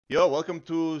Yo, welcome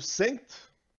to Synced.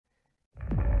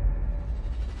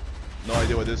 No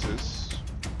idea what this is.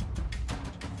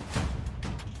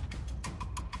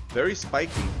 Very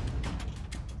spiky.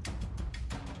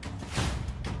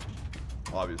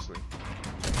 Obviously.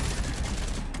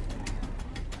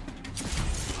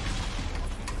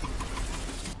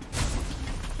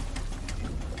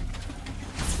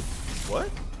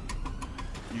 What?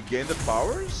 You gain the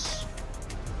powers?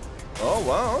 Oh,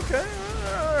 wow, okay.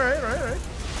 Alright.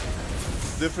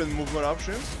 Different movement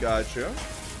options, gotcha.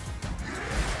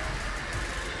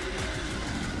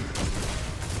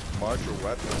 Modular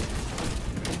weapon.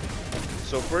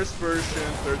 So first person,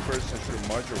 third person shooter,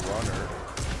 modular runner.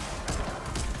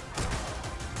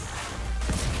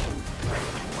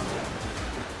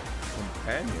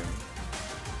 Companion.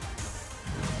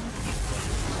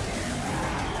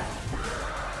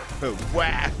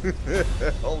 Wow!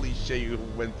 Holy shit, you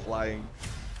went flying.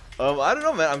 I don't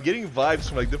know, man. I'm getting vibes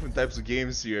from like different types of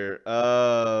games here.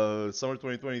 Summer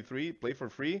 2023, play for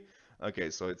free. Okay,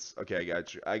 so it's okay. I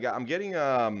got you. I'm getting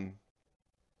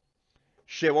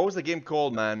shit. What was the game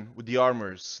called, man? With the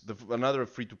armors, another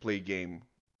free-to-play game.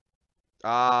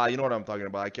 You know what I'm talking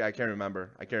about. I can't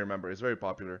remember. It's very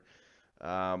popular.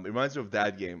 It reminds me of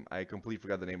that game. I completely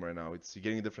forgot the name right now. It's you're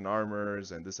getting different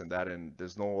armors and this and that, and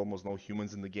there's almost no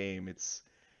humans in the game.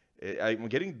 I'm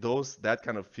getting that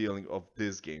kind of feeling of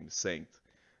this game, Synced.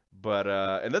 But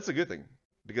and that's a good thing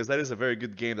because that is a very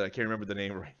good game that I can't remember the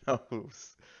name right now.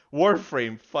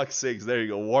 Warframe, fuck sakes, there you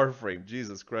go, Warframe.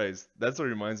 Jesus Christ, that's what it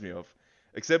reminds me of.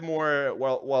 Except more,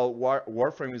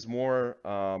 Warframe is more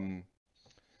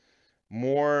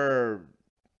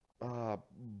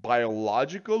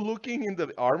biological looking in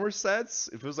the armor sets.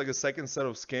 It feels like a second set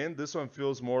of skin. This one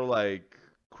feels more like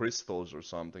crystals or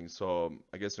something. So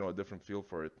I guess a different feel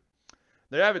for it.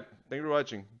 There you have it. Thank you for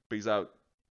watching. Peace out.